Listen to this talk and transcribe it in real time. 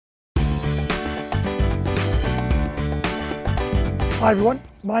Hi everyone,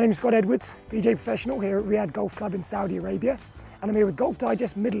 my name is Scott Edwards, PJ Professional here at Riyadh Golf Club in Saudi Arabia, and I'm here with Golf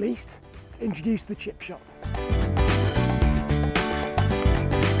Digest Middle East to introduce the chip shot.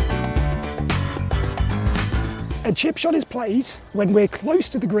 A chip shot is played when we're close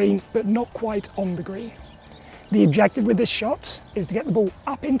to the green but not quite on the green. The objective with this shot is to get the ball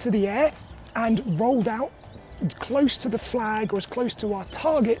up into the air and rolled out as close to the flag or as close to our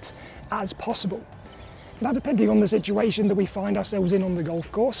target as possible. Now, depending on the situation that we find ourselves in on the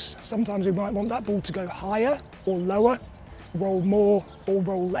golf course, sometimes we might want that ball to go higher or lower, roll more or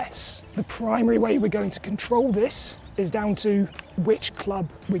roll less. The primary way we're going to control this is down to which club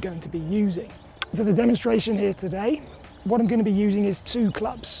we're going to be using. For the demonstration here today, what I'm going to be using is two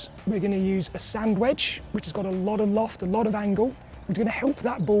clubs. We're going to use a sand wedge, which has got a lot of loft, a lot of angle, which is going to help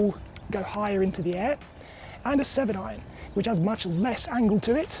that ball go higher into the air, and a 7-iron, which has much less angle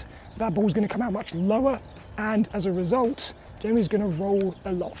to it, so that ball's going to come out much lower, and as a result, generally is going to roll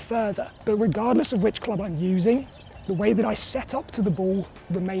a lot further. But regardless of which club I'm using, the way that I set up to the ball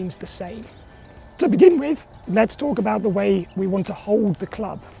remains the same. To begin with, let's talk about the way we want to hold the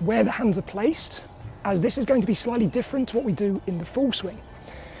club, where the hands are placed, as this is going to be slightly different to what we do in the full swing.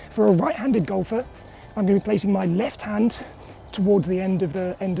 For a right-handed golfer, I'm going to be placing my left hand towards the end of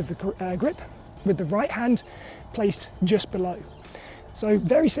the grip, with the right hand placed just below. So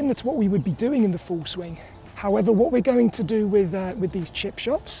very similar to what we would be doing in the full swing. However, what we're going to do with these chip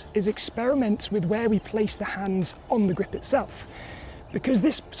shots is experiment with where we place the hands on the grip itself. Because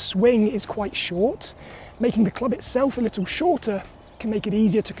this swing is quite short, making the club itself a little shorter can make it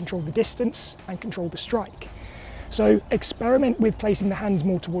easier to control the distance and control the strike. So experiment with placing the hands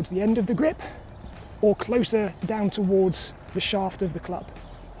more towards the end of the grip or closer down towards the shaft of the club.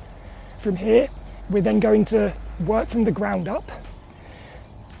 From here, we're then going to work from the ground up.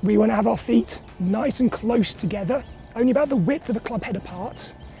 We want to have our feet nice and close together, only about the width of a club head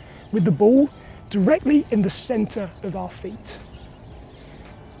apart, with the ball directly in the center of our feet.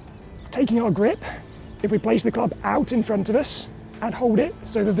 Taking our grip, if we place the club out in front of us and hold it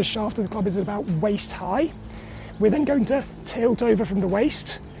so that the shaft of the club is about waist high, we're then going to tilt over from the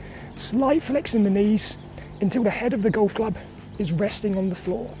waist, slight flex in the knees until the head of the golf club is resting on the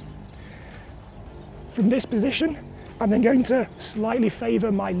floor. From this position, I'm then going to slightly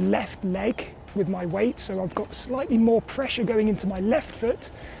favour my left leg with my weight, so I've got slightly more pressure going into my left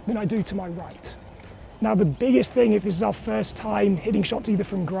foot than I do to my right. Now, the biggest thing, if this is our first time hitting shots either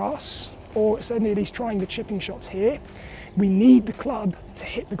from grass or certainly at least trying the chipping shots here, we need the club to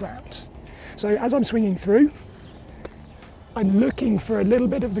hit the ground. So as I'm swinging through, I'm looking for a little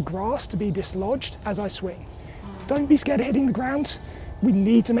bit of the grass to be dislodged as I swing. Don't be scared of hitting the ground. We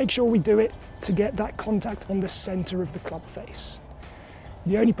need to make sure we do it to get that contact on the center of the club face.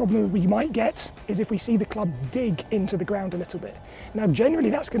 The only problem that we might get is if we see the club dig into the ground a little bit. Now,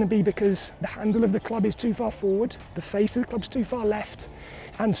 generally that's going to be because the handle of the club is too far forward, the face of the club's too far left,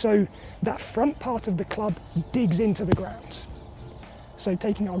 and so that front part of the club digs into the ground. So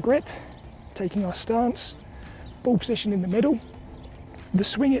taking our grip, taking our stance, ball position in the middle, the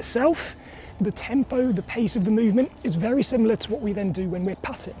swing itself, the tempo, the pace of the movement is very similar to what we then do when we're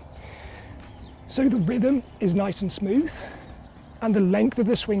putting. So the rhythm is nice and smooth, and the length of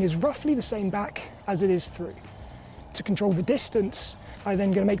the swing is roughly the same back as it is through. To control the distance, I'm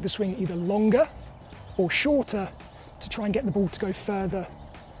then going to make the swing either longer or shorter to try and get the ball to go further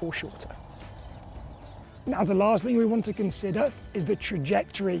or shorter. Now, the last thing we want to consider is the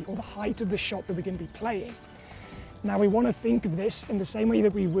trajectory or the height of the shot that we're going to be playing. Now, we want to think of this in the same way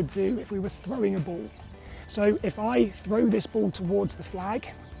that we would do if we were throwing a ball. So if I throw this ball towards the flag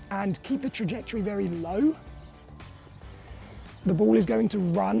and keep the trajectory very low, the ball is going to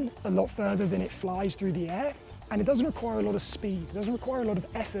run a lot further than it flies through the air, and it doesn't require a lot of speed, it doesn't require a lot of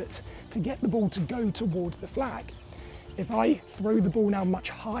effort to get the ball to go towards the flag. If I throw the ball now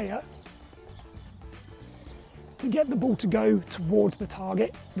much higher, to get the ball to go towards the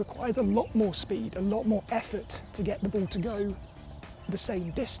target requires a lot more speed, a lot more effort to get the ball to go the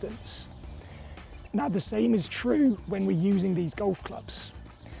same distance. Now, the same is true when we're using these golf clubs.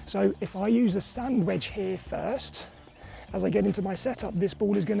 So if I use a sand wedge here first, as I get into my setup, this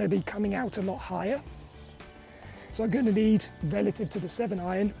ball is going to be coming out a lot higher. So I'm going to need, relative to the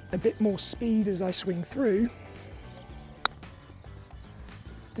 7-iron, a bit more speed as I swing through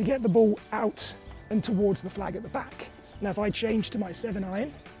to get the ball out and towards the flag at the back. Now, if I change to my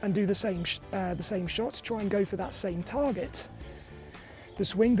 7-iron and do the same shots, try and go for that same target, the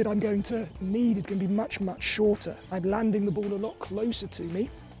swing that I'm going to need is going to be much, much shorter. I'm landing the ball a lot closer to me.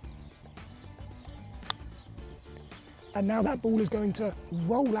 And now that ball is going to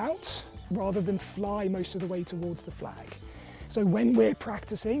roll out rather than fly most of the way towards the flag. So when we're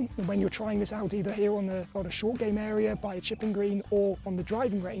practicing, and when you're trying this out either here on a short game area by a chipping green or on the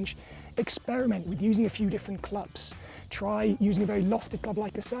driving range, experiment with using a few different clubs. Try using a very lofted club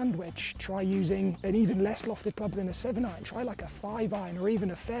like a sand wedge, try using an even less lofted club than a 7-iron, try like a 5-iron or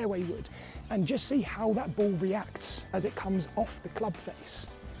even a fairway wood, and just see how that ball reacts as it comes off the club face.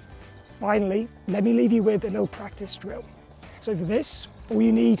 Finally, let me leave you with a little practice drill. So for this, all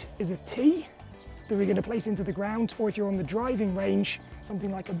you need is a tee that we're going to place into the ground, or if you're on the driving range,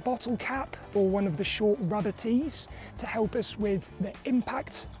 something like a bottle cap or one of the short rubber tees to help us with the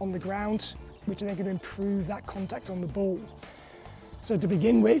impact on the ground, which are then going to improve that contact on the ball. So to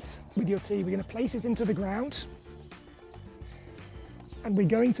begin with your tee, we're going to place it into the ground, and we're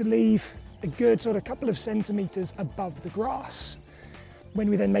going to leave a good sort of couple of centimetres above the grass. When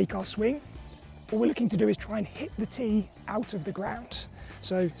we then make our swing, all we're looking to do is try and hit the tee out of the ground.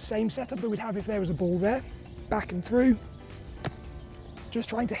 So same setup that we'd have if there was a ball there, back and through, just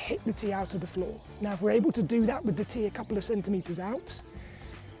trying to hit the tee out of the floor. Now if we're able to do that with the tee a couple of centimetres out,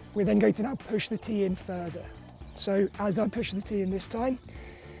 we're then going to now push the tee in further. So as I push the tee in this time,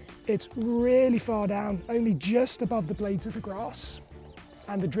 it's really far down, only just above the blades of the grass,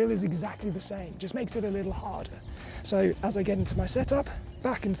 and the drill is exactly the same, just makes it a little harder. So as I get into my setup,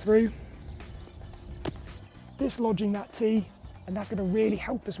 back and through, dislodging that tee, and that's going to really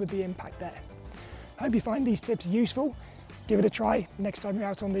help us with the impact there. I hope you find these tips useful. Give it a try next time you're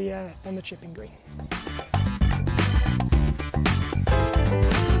out on the chipping green.